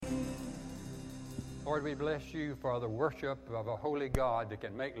Lord, we bless you for the worship of a holy God that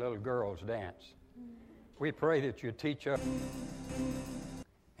can make little girls dance. We pray that you teach us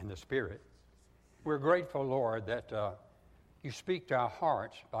in the Spirit. We're grateful, Lord, that you speak to our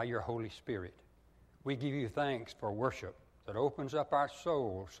hearts by your Holy Spirit. We give you thanks for worship that opens up our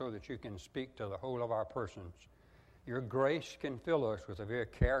souls so that you can speak to the whole of our persons. Your grace can fill us with the very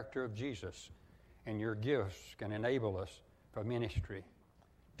character of Jesus, and your gifts can enable us for ministry.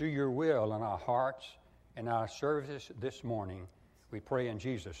 Do your will in our hearts and our service this morning. We pray in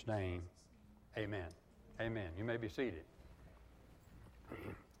Jesus' name. Amen. Amen. You may be seated.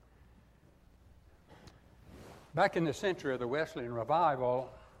 Back in the century of the Wesleyan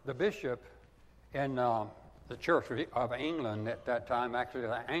revival, the bishop in the Church of England at that time, actually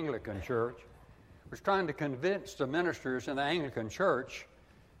the Anglican Church, was trying to convince the ministers in the Anglican Church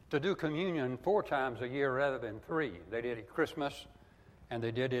to do communion 4 times a year rather than 3. They did it at Christmas, and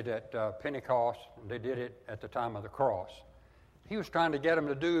they did it at Pentecost, and they did it at the time of the cross. He was trying to get them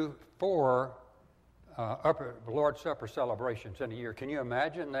to do 4 Lord's Supper celebrations in a year. Can you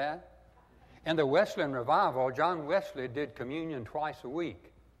imagine that? In the Wesleyan revival, John Wesley did communion twice a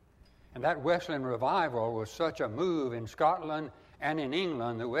week. And that Wesleyan revival was such a move in Scotland and in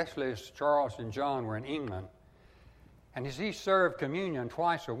England. The Wesleys, Charles and John, were in England. And as he served communion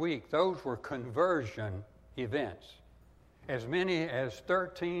twice a week, those were conversion events. As many as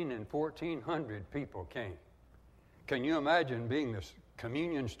 1,300 and 1,400 people came. Can you imagine being the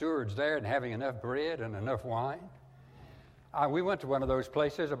communion stewards there and having enough bread and enough wine? We went to one of those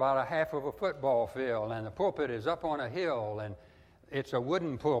places, about a half of a football field, and the pulpit is up on a hill, and it's a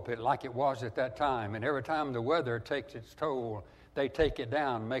wooden pulpit like it was at that time. And every time the weather takes its toll, they take it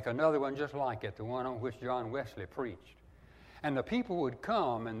down and make another one just like it, the one on which John Wesley preached. And the people would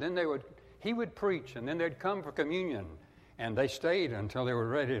come, and then he would preach, and then they'd come for communion. And they stayed until they were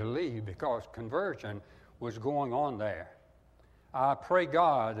ready to leave because conversion was going on there. I pray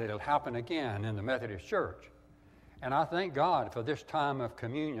God that it'll happen again in the Methodist Church. And I thank God for this time of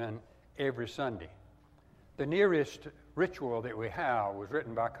communion every Sunday. The nearest ritual that we have was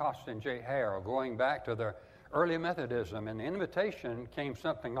written by Costin J. Harrell, going back to the early Methodism, and the invitation came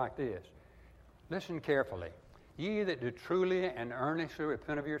something like this. Listen carefully. Ye that do truly and earnestly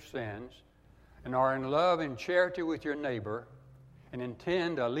repent of your sins, and are in love and charity with your neighbor, and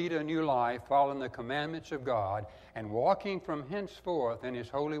intend to lead a new life, following the commandments of God, and walking from henceforth in his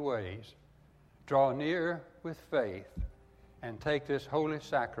holy ways, draw near with faith, and take this holy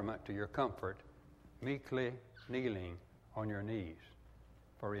sacrament to your comfort, meekly kneeling on your knees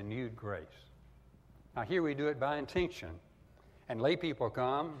for renewed grace. Now here we do it by intention, and lay people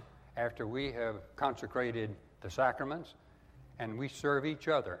come after we have consecrated the sacraments, and we serve each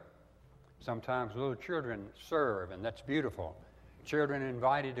other. Sometimes little children serve, and that's beautiful. Children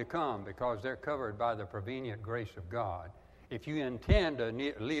invited to come because they're covered by the prevenient grace of God. If you intend to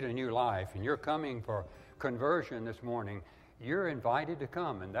lead a new life and you're coming for conversion this morning, you're invited to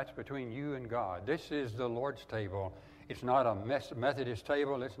come, and that's between you and God. This is the Lord's table. It's not a Methodist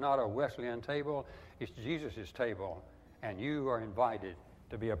table. It's not a Wesleyan table. It's Jesus' table, and you are invited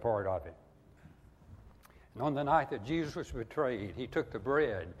to be a part of it. And on the night that Jesus was betrayed, he took the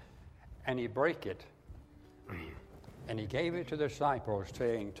bread and he brake it, and he gave it to the disciples,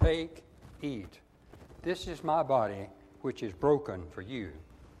 saying, Take, eat. This is my body, which is broken for you.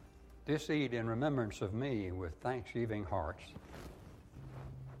 This eat in remembrance of me with thanksgiving hearts.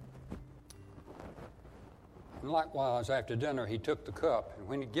 And likewise, after dinner, he took the cup, and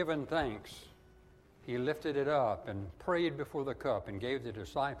when he'd given thanks, he lifted it up and prayed before the cup and gave the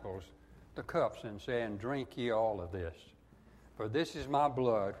disciples the cups and saying, Drink ye all of this. For this is my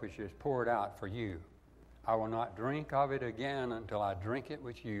blood, which is poured out for you. I will not drink of it again until I drink it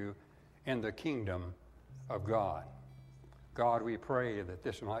with you in the kingdom of God. God, we pray that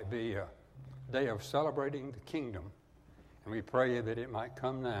this might be a day of celebrating the kingdom, and we pray that it might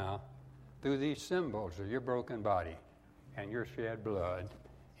come now through these symbols of your broken body and your shed blood.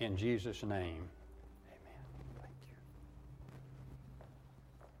 In Jesus' name, amen. Thank you.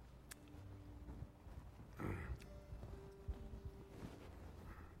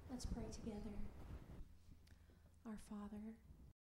 Let's pray together. Our Father,